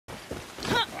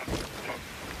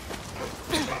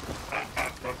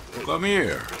Come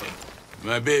here,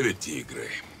 my baby tigre.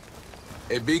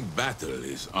 A big battle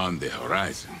is on the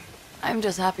horizon. I'm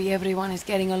just happy everyone is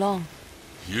getting along.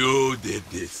 You did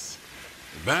this.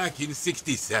 Back in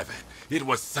 '67, it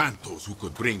was Santos who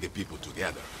could bring the people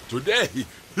together. Today,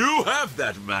 you have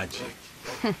that magic.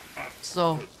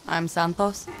 So, I'm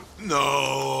Santos?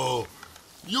 No!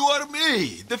 You are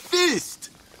me, the Fist!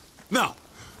 Now,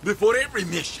 before every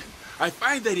mission, I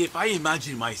find that if I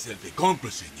imagine myself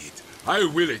accomplishing it, I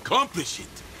will accomplish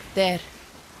it. There.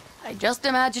 I just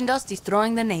imagined us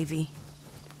destroying the Navy.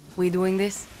 We doing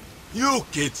this? You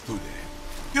kids today,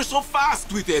 you're so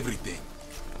fast with everything.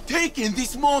 Take in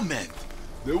this moment.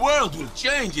 The world will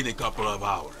change in a couple of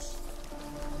hours.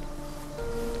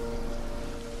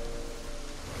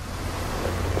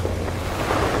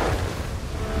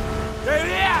 There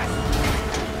he is!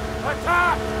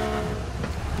 Attack!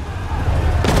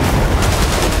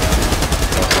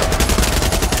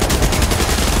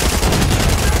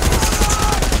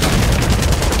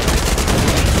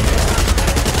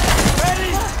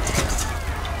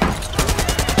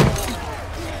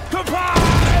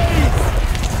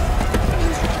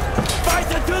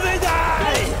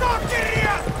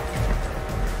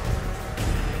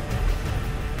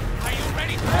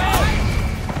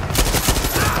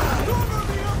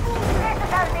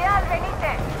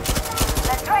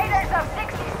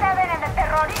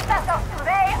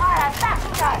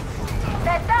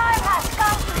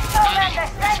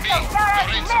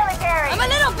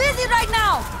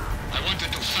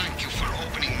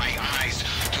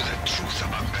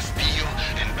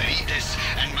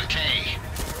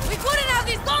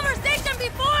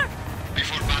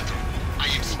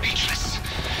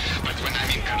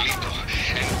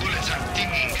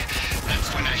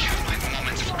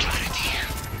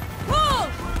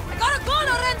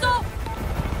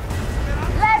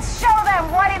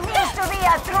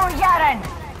 True Yaran.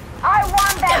 I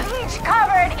want them each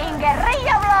covered in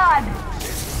guerrilla blood.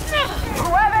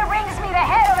 Whoever brings me the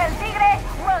head of El Tigre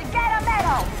will get a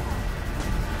medal.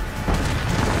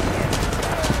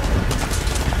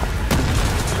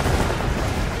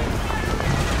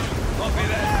 Copy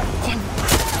that.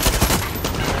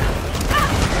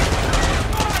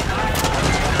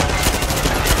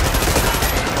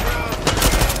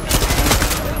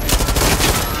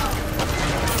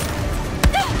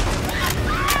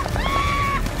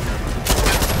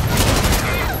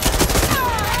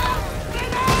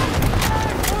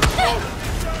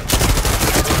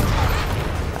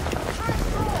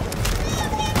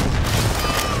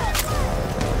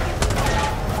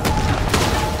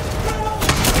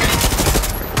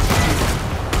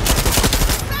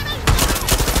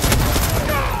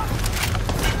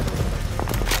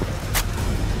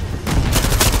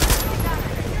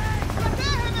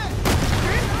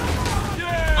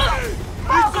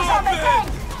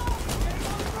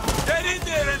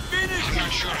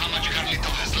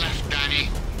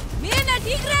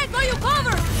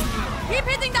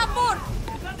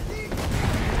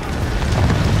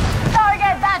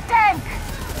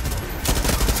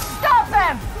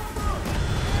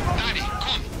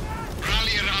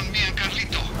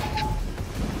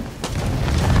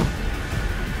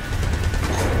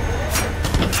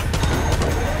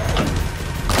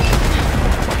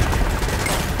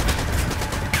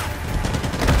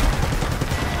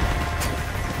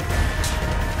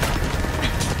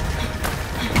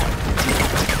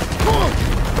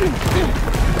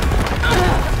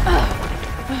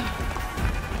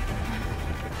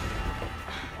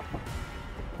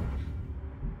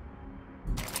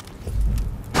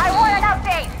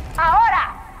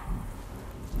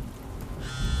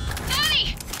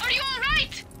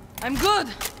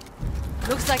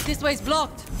 This way's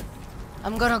blocked.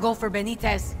 I'm gonna go for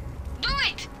Benitez. Do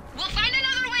it! We'll find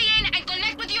another way in and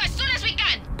connect with you as soon as we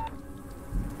can!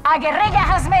 A guerrilla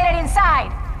has made it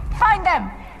inside! Find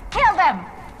them! Kill them!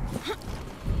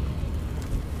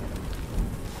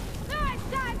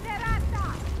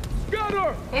 Got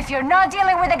her! If you're not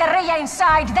dealing with a guerrilla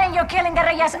inside, then you're killing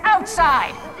guerrillas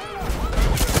outside!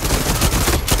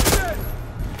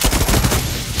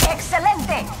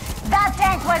 Excelente! That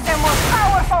tank was their most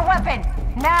powerful weapon!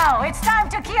 Now, it's time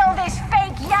to kill these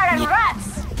fake Yaran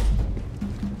rats!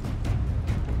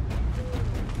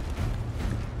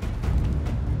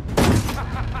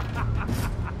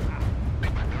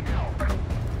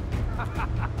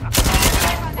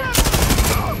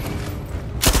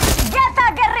 Get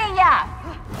that guerrilla!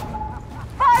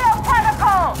 Follow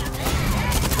protocol!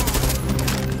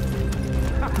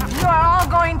 You are all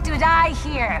going to die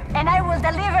here, and I will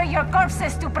deliver your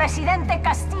corpses to Presidente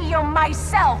Castillo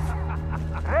myself!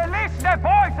 Release the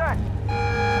poison!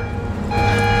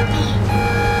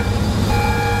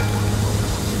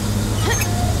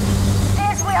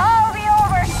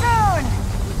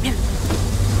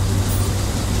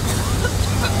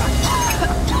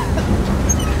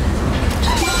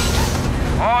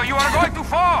 or you are going to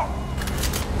fall!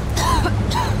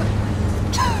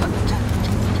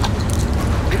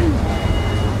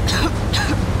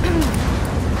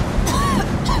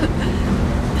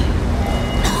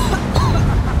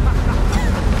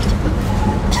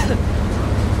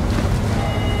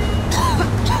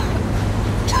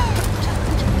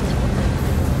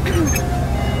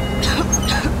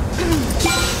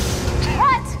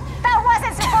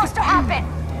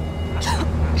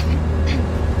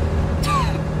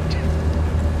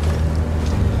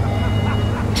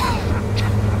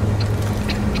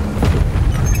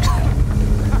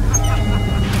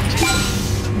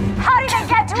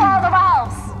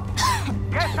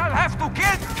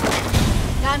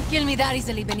 Kill me that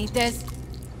easily, Benitez.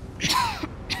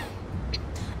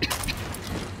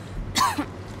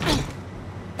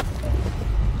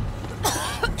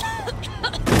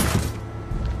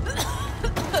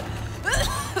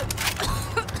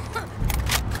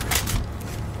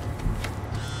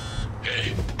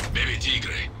 Hey, baby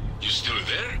Tigre, you still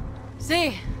there?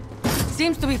 See,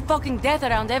 seems to be fucking death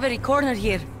around every corner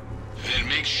here. Then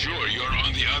make sure you're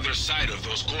on the other side of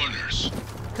those corners.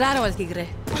 Claro, el Tigre.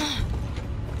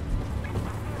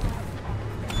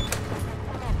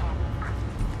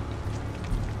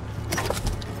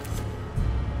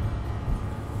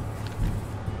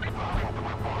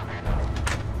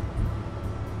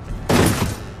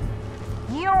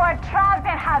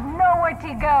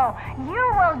 To go. You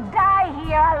will die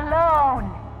here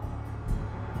alone.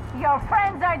 Your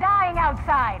friends are dying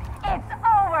outside. It's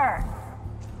over.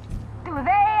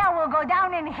 Today I will go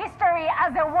down in history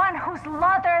as the one who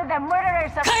slaughtered the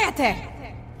murderers of— ¡Cállate!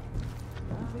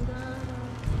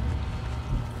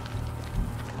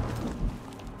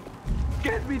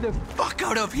 Get me the fuck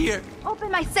out of here! Open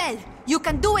my cell. You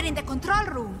can do it in the control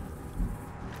room.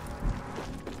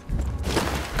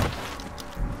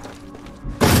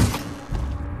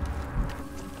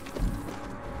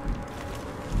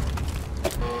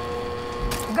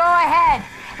 Go ahead.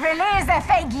 Release the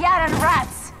fake Yaran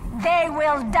rats. They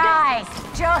will die,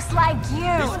 just like you.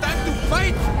 It's time to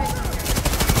fight!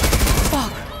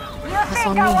 Fuck. You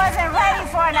think I wasn't ready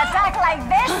for an attack like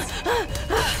this?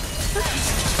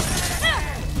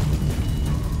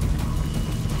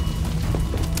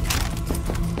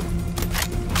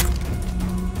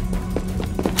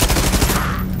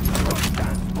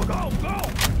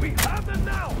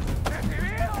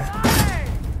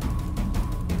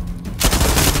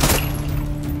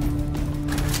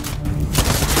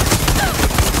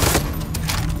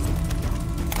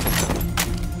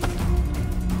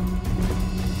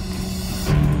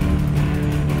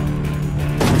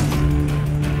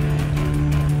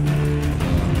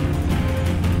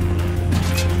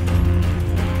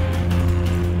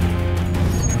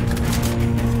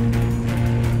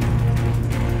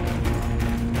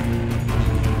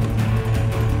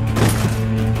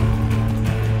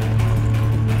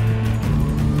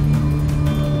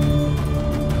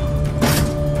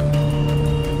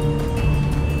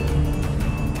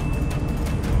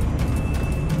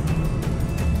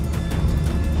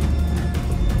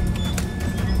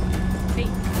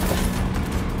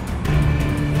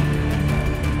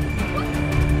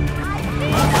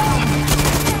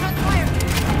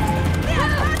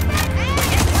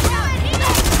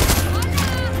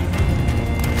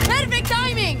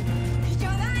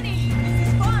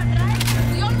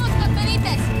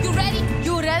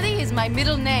 My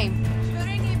middle name.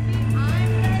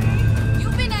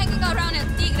 You've been hanging around El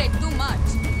Tigre too much.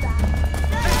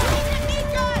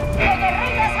 The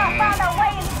guerrillas have found a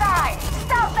way inside.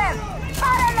 Stop them!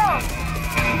 Páralos!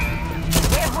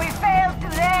 If we fail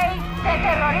today, the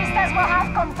terroristas will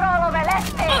have control of El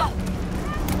Este.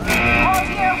 Hold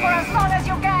here for as long as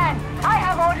you can. I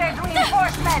have ordered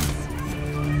reinforcements.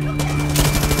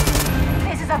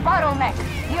 This is a bottleneck.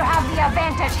 You have the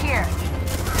advantage here.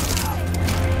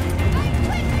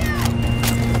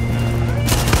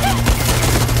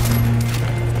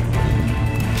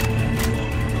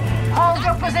 Hold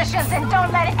your positions and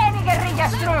don't let any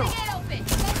guerrillas through.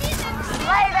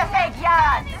 Slay the fake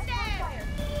Yaran.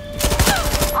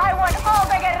 I want all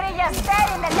the guerrillas dead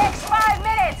in the next 5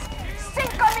 minutes.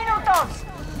 5 minutos.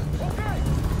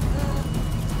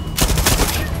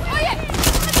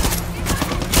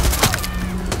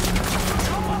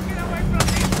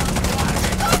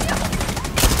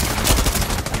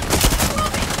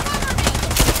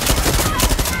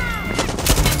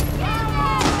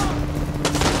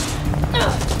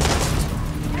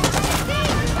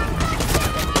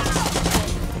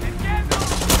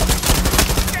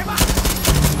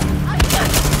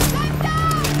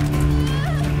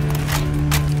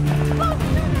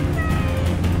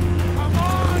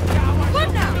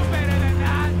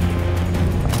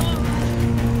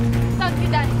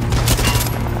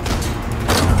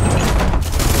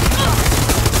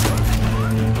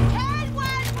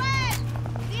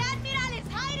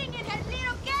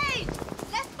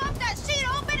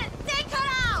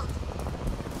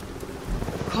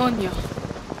 Coño.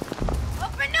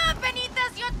 Open up,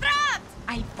 Benitas, you're trapped!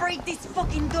 I break this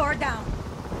fucking door down.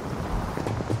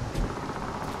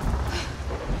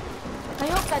 I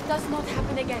hope that does not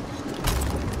happen again.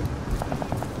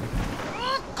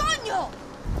 Oh, coño!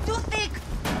 Too thick!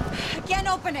 I can't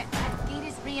open it. That gate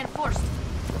is reinforced. I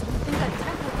don't think that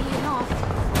tank will be enough.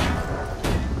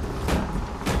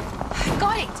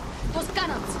 Got it! Those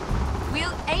cannons.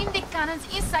 We'll aim the cannons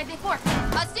inside the fort.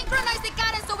 Synchronize the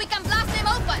cannons so we can blast them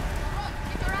open. Run,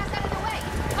 get your ass out of the way.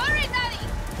 Hurry, Daddy!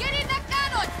 Get in the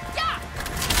cannon! Yeah!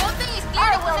 One thing is clear.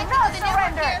 I will not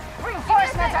surrender!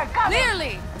 Reinforcements are coming!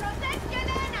 Clearly!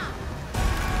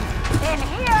 In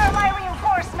here are my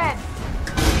reinforcements!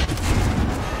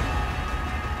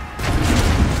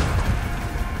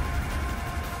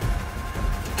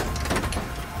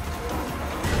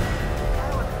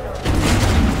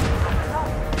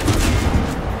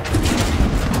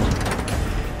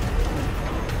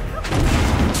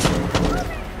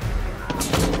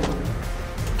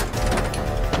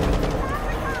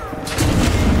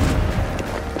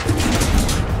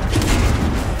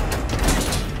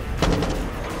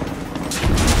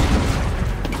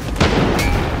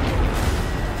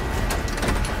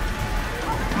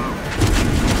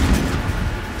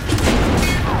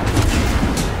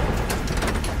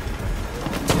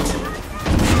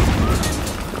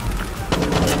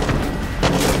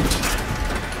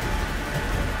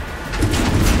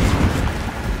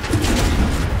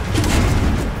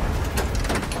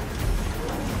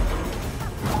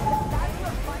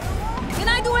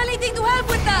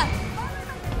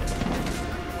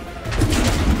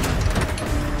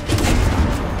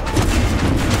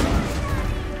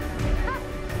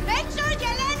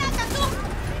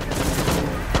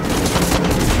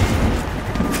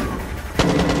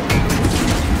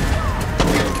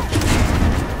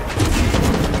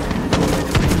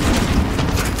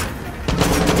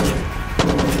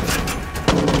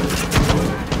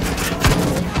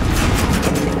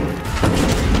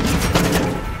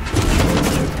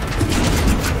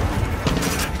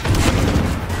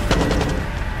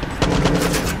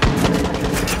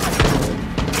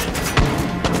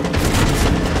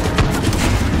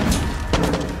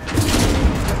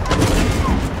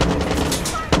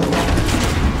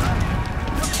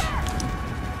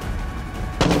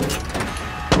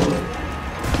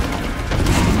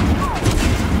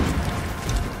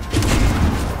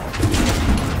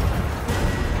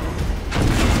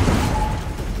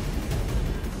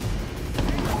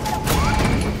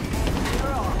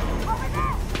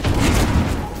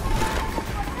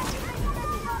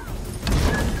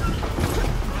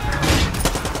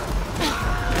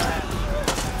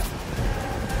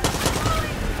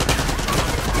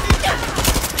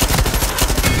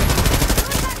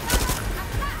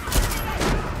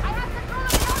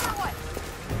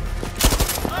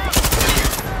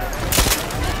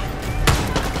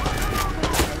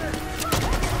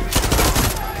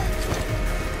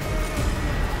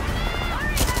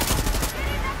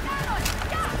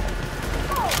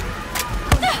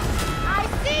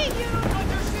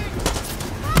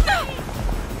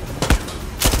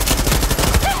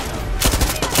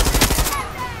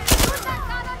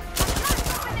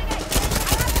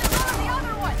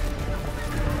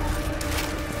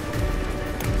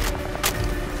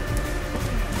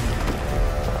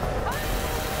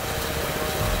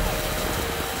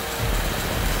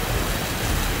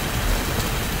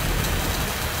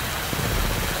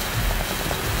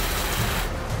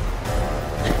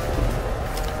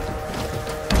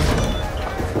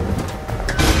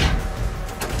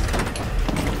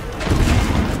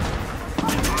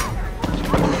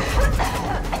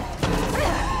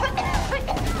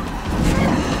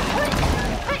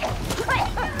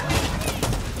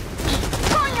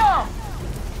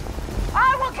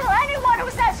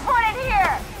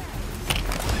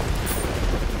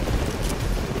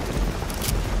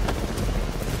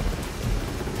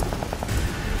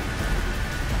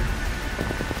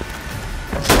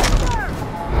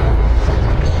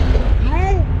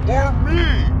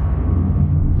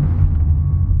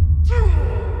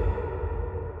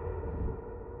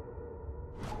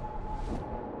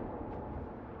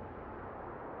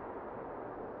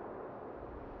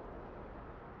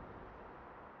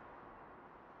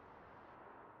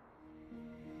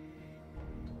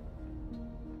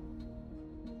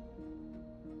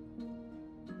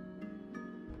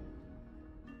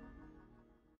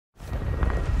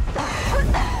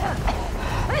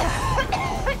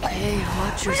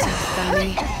 Watch yourself,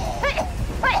 Dani.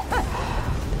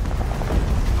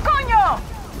 ¡Coño!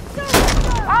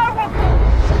 ¡Agua!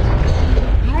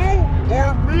 You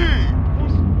or me?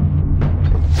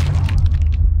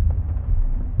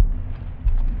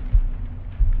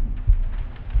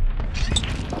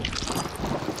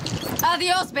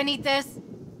 Adios, Benitez.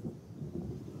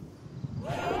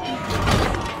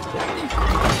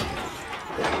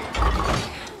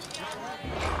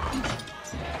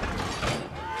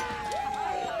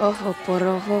 Ojo por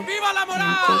ojo. ¡Viva la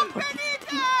moral!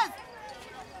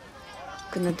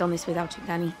 Couldn't have done this without you,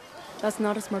 Danny. That's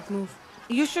not a smart move.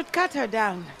 You should cut her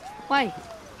down. Why?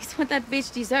 It's what that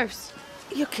bitch deserves.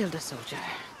 You killed a soldier.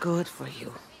 Good for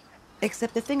you.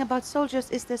 Except the thing about soldiers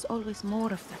is there's always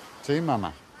more of them. See,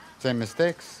 Mama. Same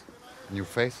mistakes, new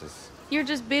faces. You're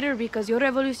just bitter because your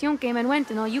revolution came and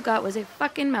went and all you got was a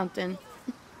fucking mountain.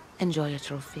 Enjoy your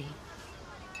trophy.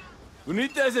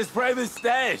 Benitez's private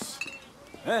stash.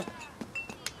 Huh?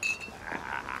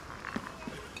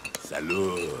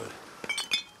 Salud.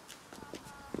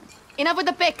 Enough with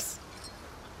the pics.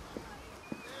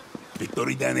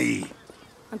 Victory, Danny.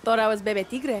 I thought I was Bebe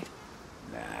Tigre.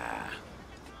 Nah.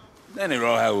 Danny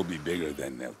Rojas will be bigger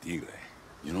than El Tigre.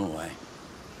 You know why?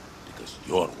 Because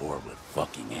your war will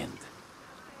fucking end.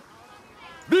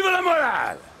 Viva la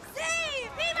moral! Sí,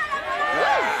 viva la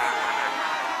moral!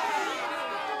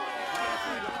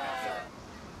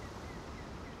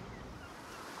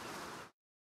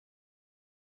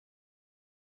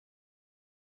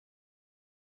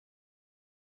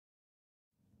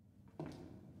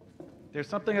 There's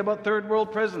something about third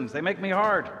world prisons. They make me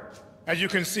hard. As you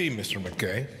can see, Mr.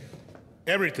 McKay,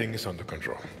 everything is under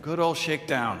control. Good old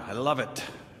shakedown. I love it.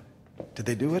 Did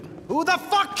they do it? Who the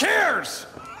fuck cares?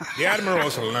 The Admiral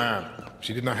was a lamb.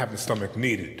 She did not have the stomach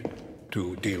needed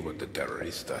to deal with the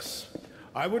terroristas.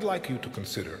 I would like you to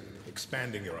consider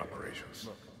expanding your operations.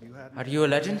 Are you a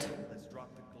legend?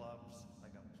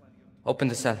 Open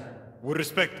the cell. With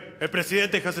respect, El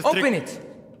Presidente has a Open it!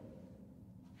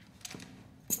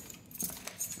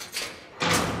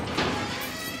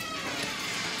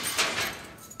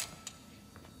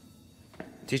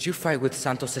 Did you fight with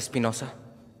Santos Espinosa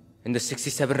in the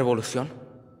 67 Revolution?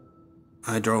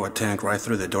 I drove a tank right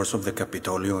through the doors of the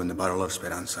Capitolio in the Battle of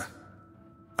Esperanza.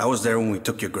 I was there when we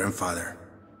took your grandfather.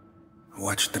 I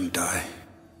watched him die.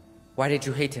 Why did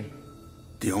you hate him?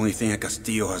 The only thing a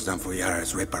Castillo has done for Yara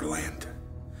is rape our land.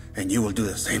 And you will do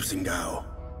the same, Singao.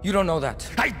 You don't know that.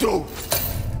 I do!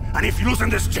 And if you loosen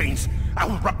these chains, I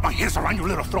will wrap my hands around your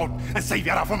little throat and save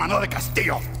Yara from another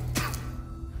Castillo!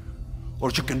 Or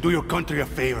you can do your country a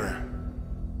favor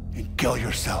and kill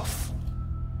yourself.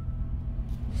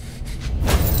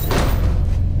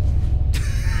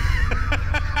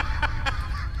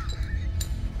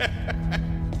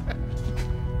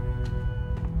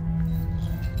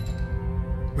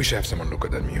 We should have someone look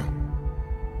at that mule.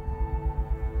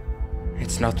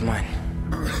 It's not mine.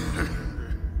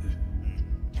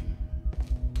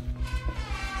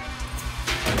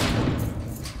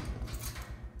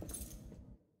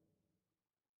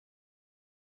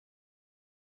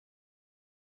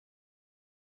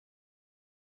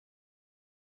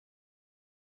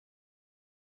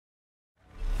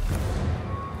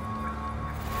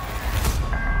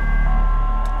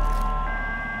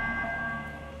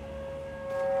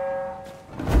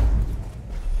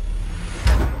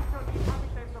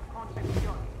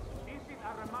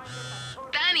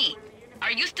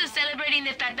 Are you still celebrating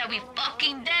the fact that we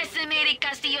fucking decimated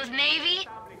Castillo's navy?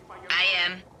 I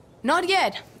am. Not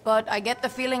yet, but I get the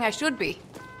feeling I should be.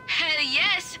 Hell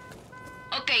yes!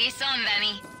 Okay, it's on,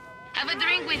 Danny. Have a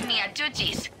drink with me at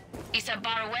Chuchi's. It's a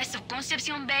bar west of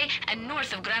Concepcion Bay and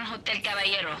north of Gran Hotel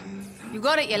Caballero. You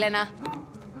got it, Yelena.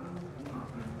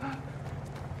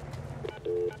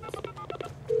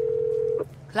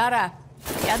 Clara,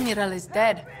 the Admiral is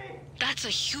dead. That's a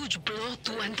huge blow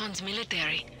to Anton's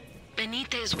military.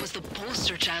 Benitez was the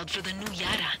poster child for the new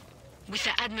Yara. With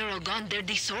the Admiral gone, they're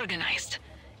disorganized.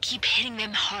 Keep hitting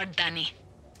them hard, Danny.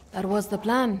 That was the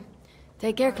plan.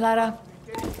 Take care, Clara.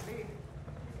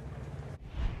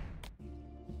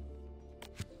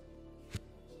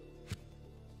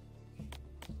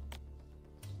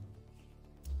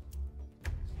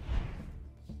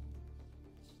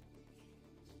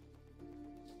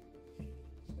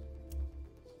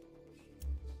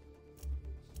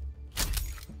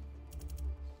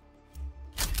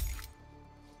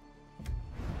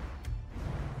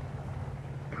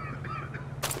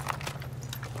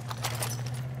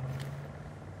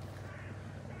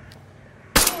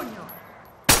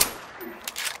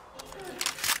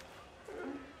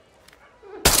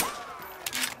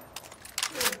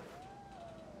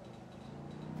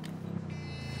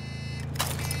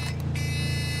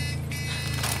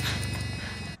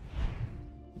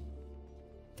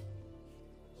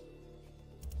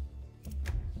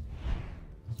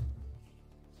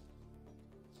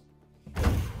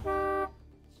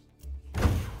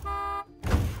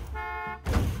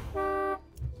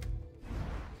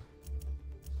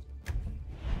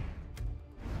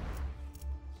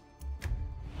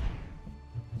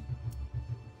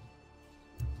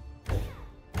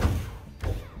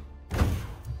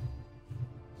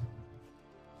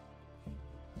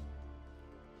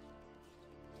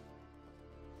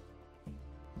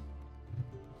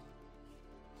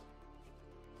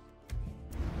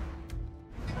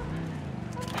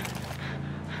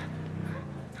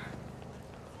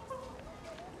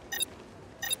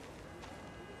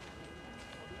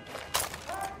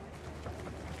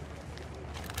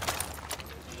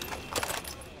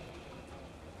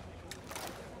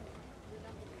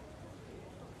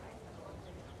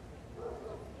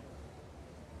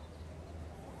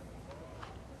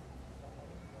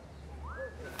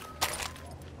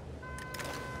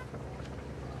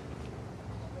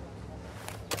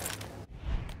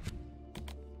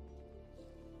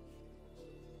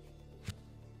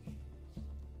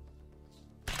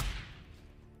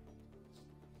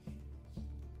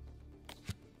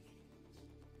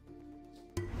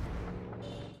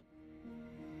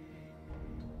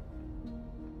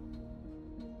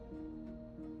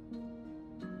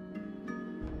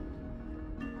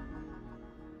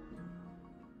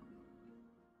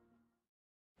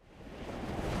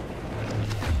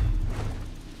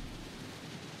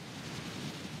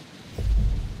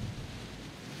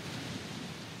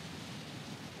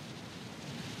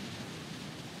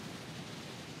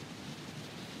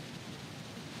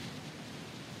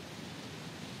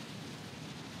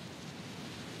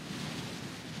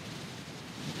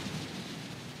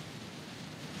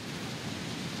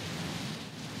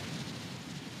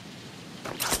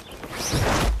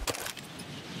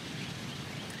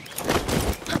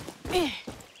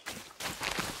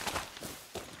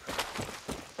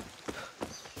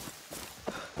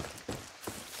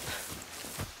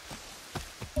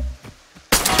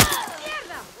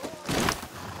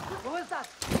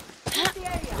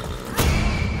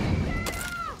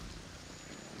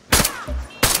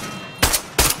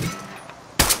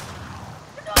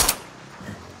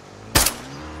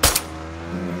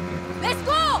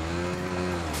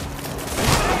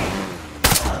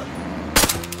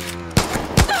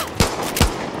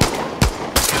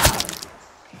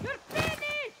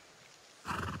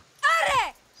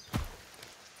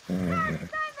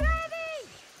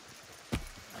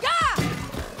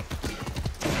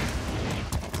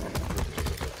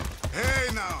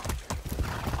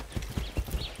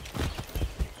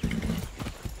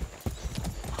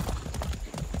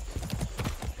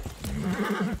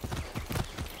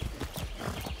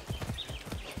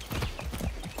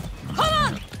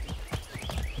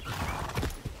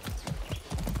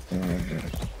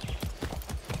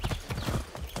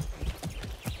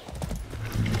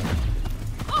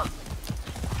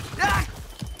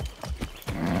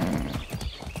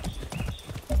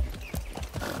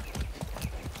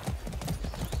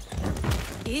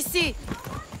 Easy.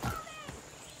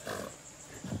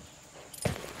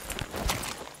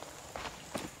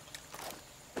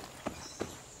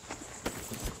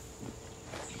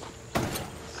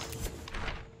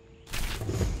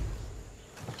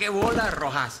 ¿Qué bola,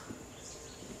 Rojas?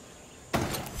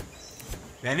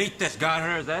 Benitez got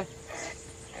her there.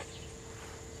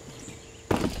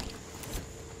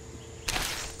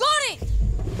 Got it!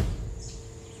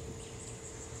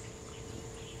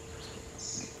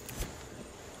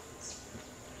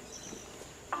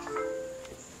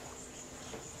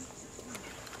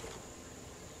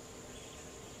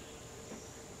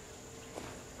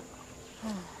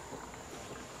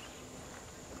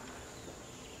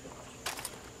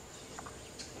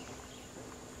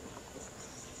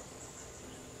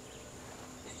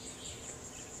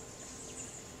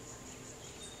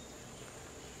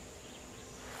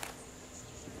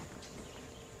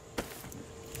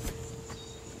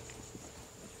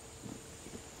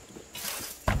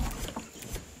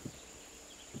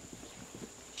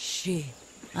 Shit,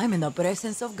 I'm in the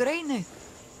presence of greatness.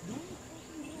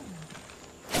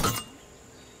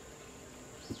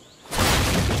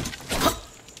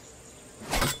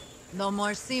 No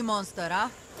more sea monster, huh?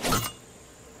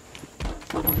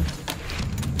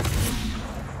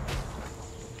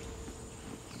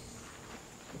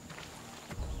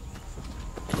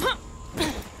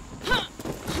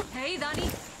 Hey,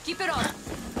 Dani, keep it on.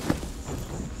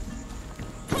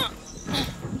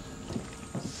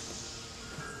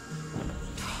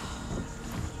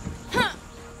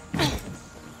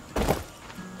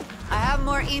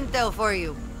 More intel for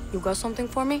you. You got something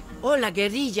for me? Hola,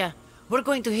 guerrilla. We're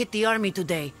going to hit the army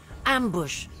today.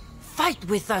 Ambush. Fight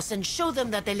with us and show them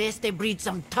that El Este breeds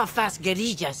some tough-ass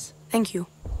guerrillas. Thank you.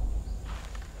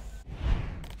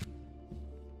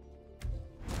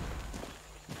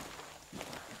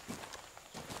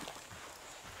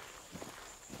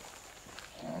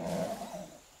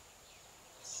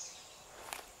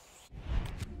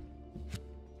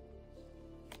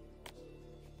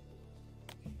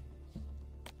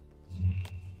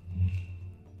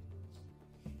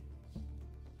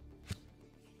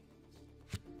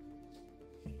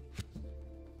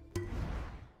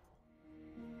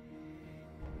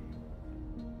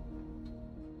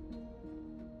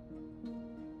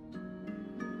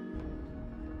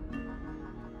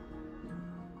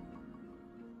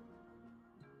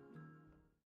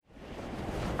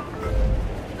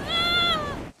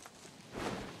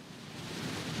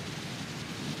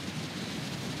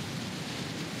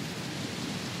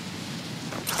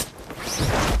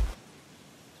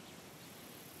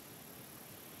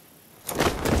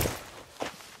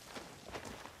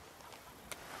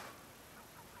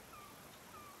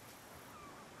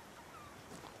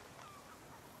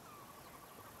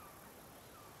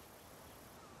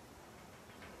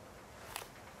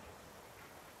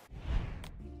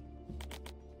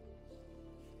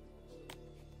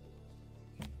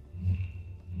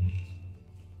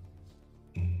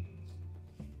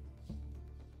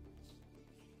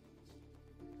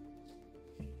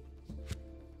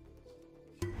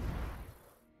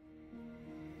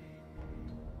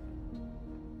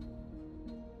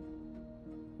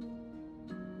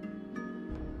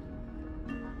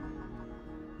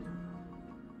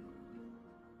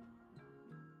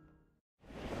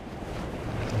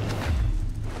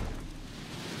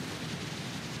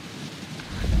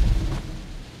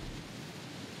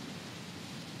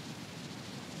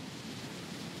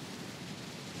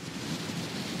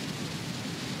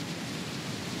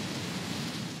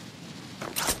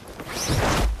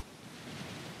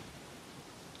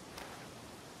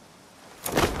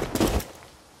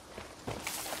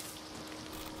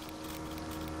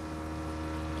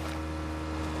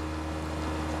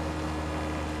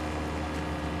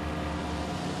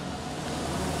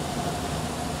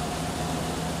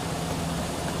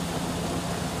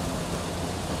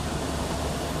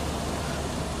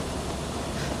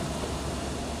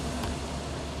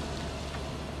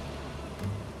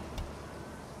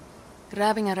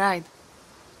 Grabbing a ride.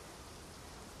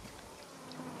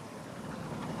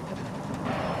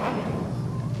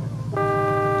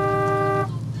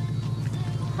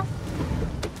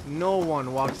 No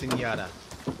one walks in Yara.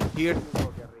 Here to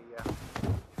go, guerrilla.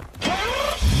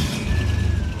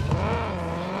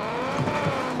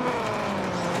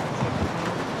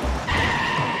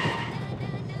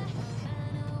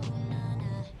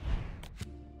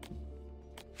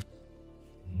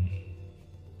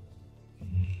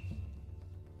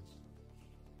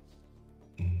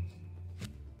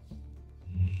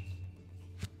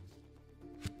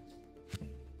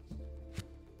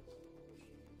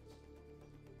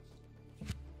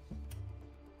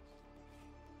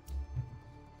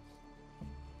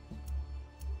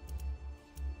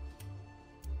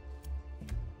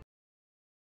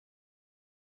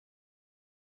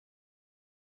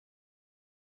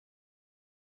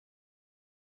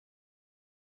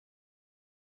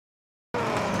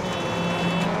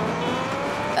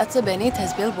 That's a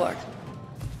Benitez billboard.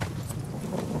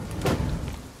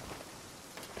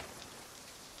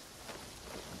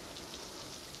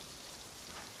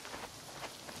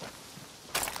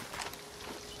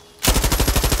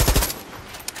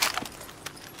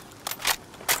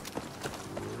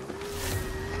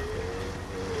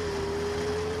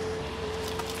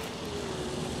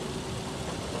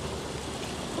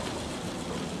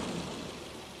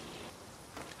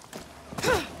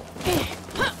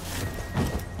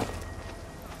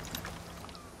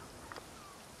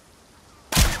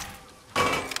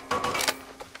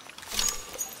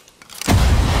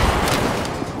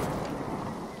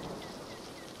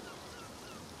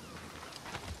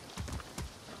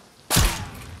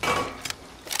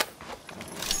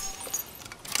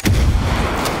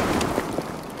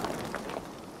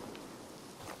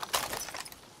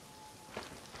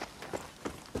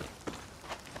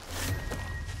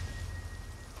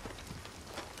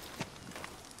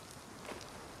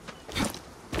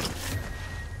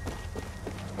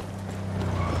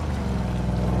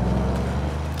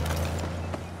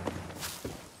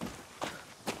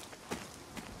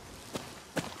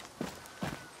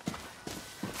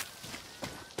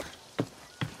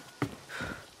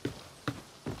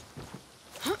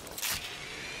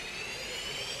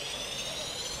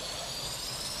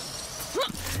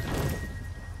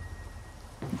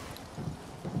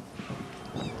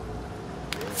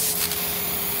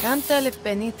 Can't tell if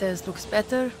Benitez looks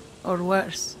better or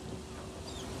worse.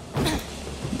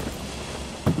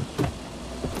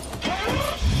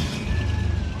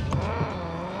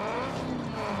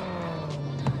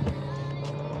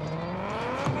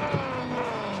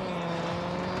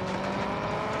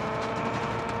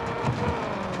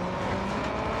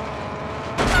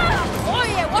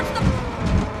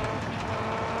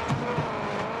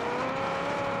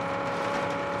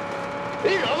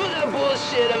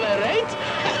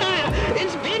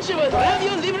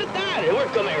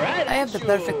 I have the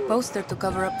perfect poster to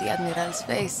cover up the Admiral's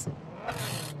face.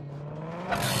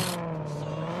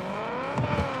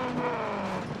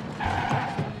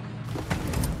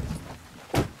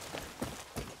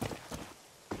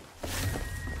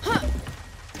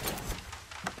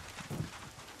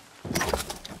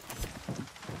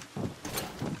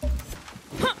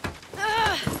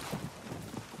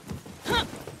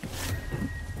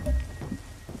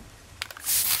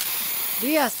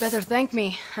 Diaz better thank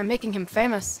me. I'm making him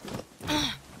famous.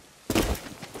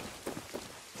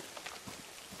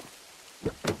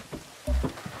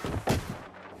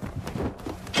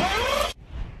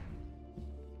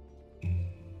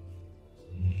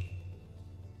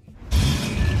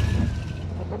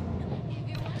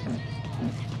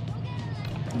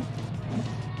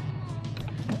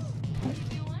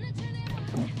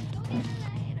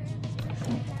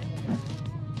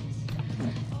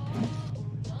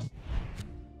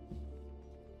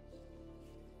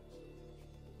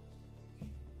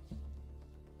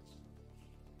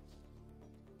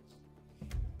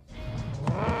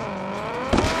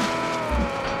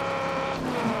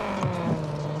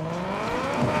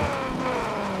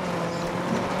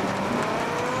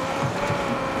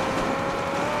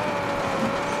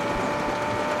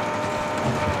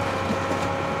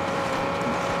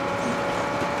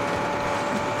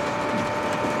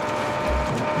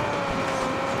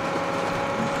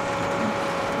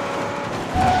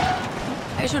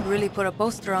 I should really put a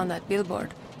poster on that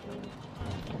billboard.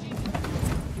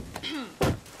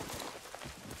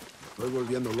 Estoy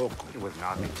volviendo loco. It was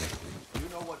nothing. You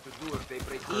know what to do if they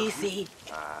break through. Easy.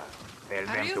 Tell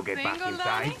them to get back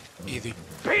inside. Easy.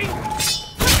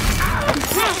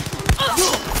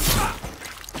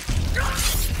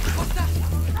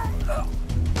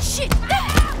 Shit!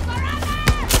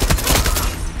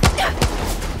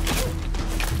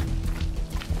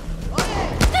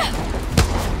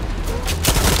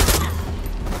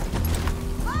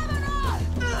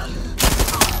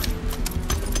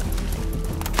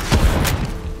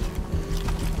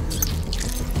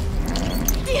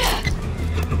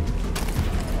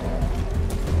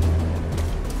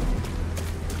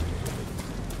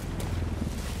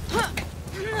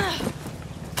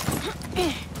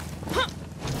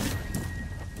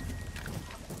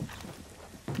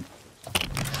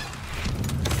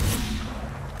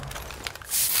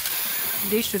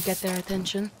 This should get their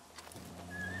attention.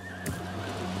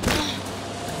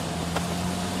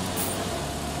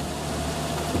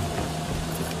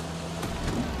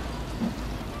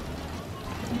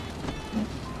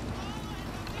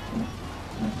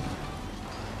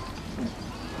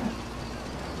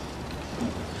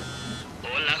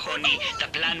 Hola, honey. The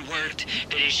plan worked.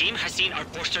 The regime has seen our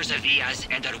posters of Diaz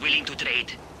and are willing to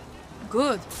trade.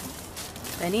 Good.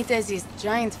 Benitez's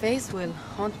giant face will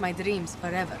haunt my dreams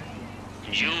forever.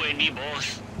 You and me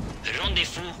both.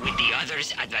 Rendezvous with the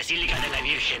others at Basilica de la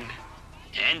Virgen.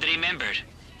 And remember,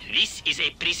 this is a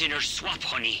prisoner swap,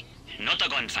 honey, not a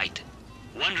gunfight.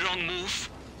 One wrong move,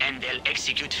 and they'll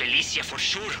execute Felicia for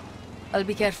sure. I'll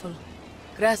be careful.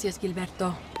 Gracias,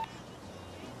 Gilberto.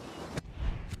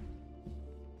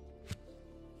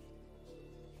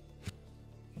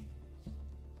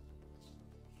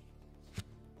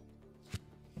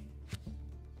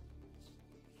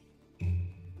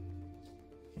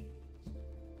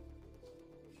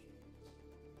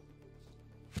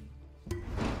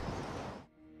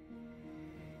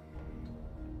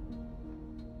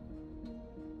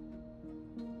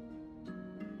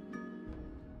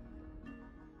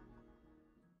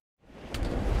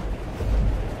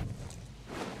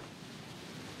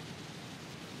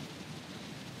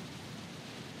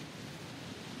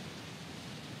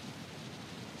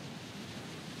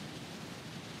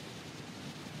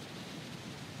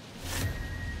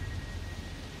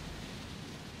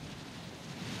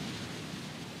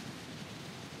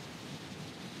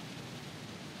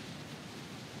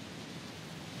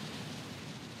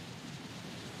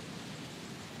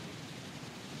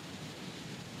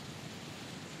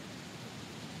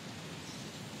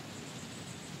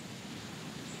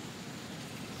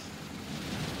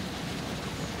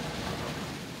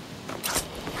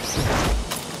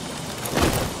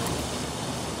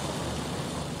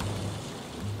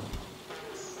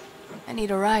 I need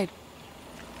a ride.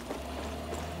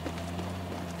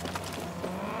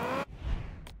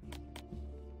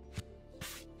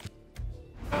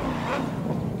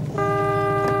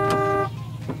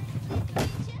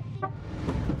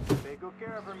 Take good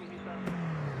care of her, mijita.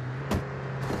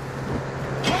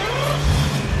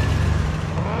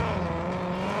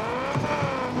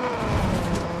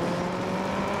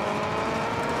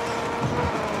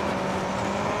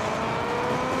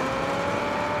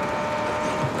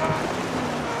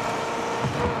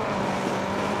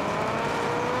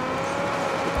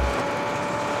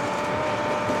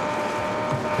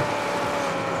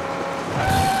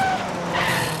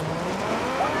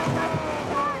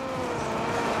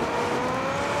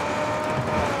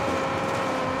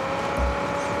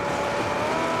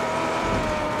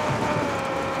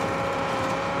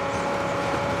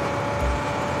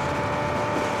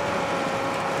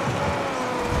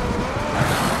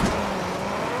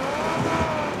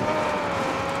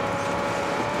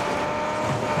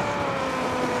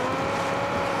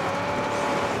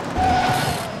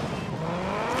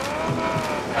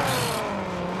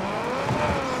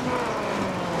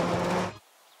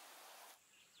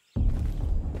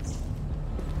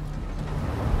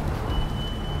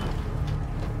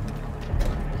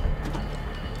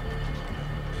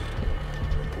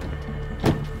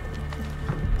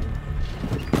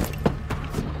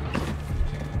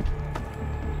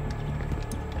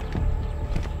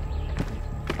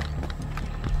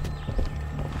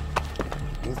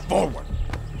 Forward!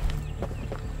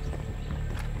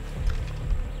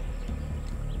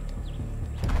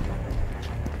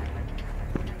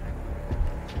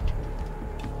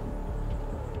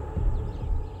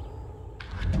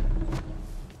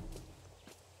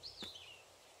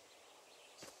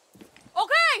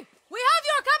 Okay! We have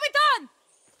your Capitan!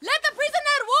 Let the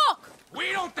prisoner walk!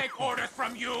 We don't take orders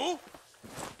from you!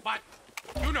 But,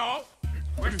 you know,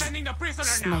 we're sending the prisoner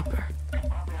now. Sniper.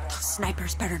 Those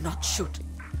snipers better not shoot.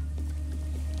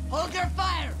 Hold your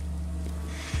fire!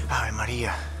 Ave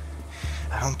Maria.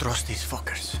 I don't trust these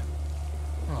fuckers.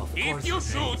 If you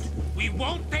shoot, we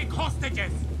won't take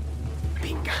hostages.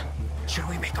 Binga. Should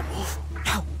we make a move?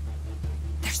 No.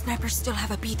 Their snipers still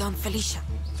have a beat on Felicia.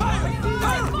 Fire!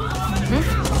 Fire!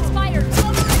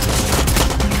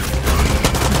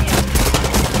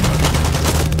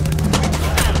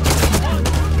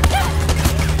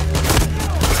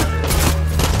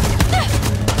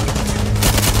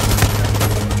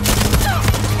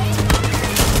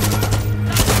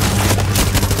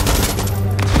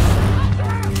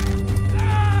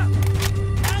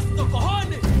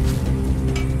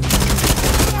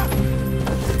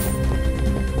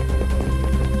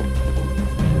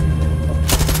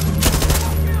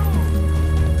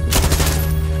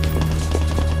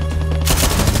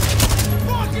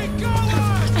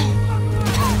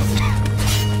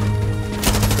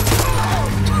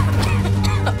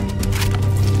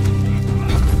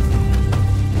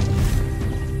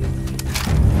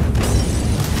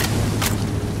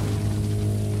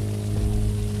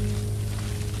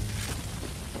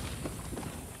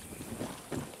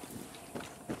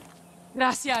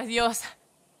 Gracias a Dios.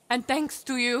 And thanks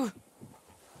to you.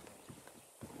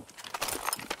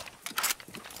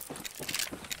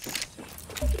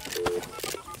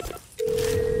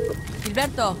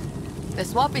 Gilberto, the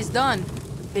swap is done.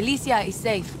 Felicia is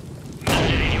safe.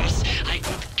 Madre de Dios, I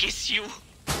could kiss you.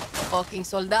 Fucking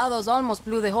soldados almost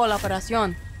blew the whole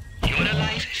operación. You're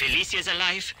alive, Felicia's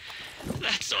alive.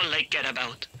 That's all I care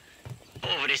about.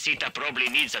 Pobrecita probably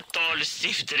needs a tall,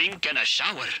 stiff drink and a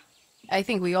shower. I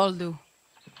think we all do.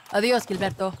 Adios,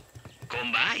 Gilberto.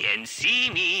 Come by and see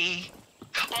me.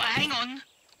 Oh, hang on.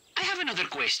 I have another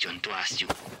question to ask you.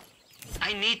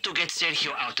 I need to get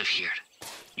Sergio out of here.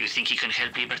 You think he can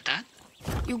help Libertad?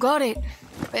 You got it.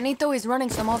 Benito is running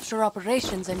some offshore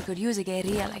operations and could use a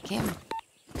guerrilla like him.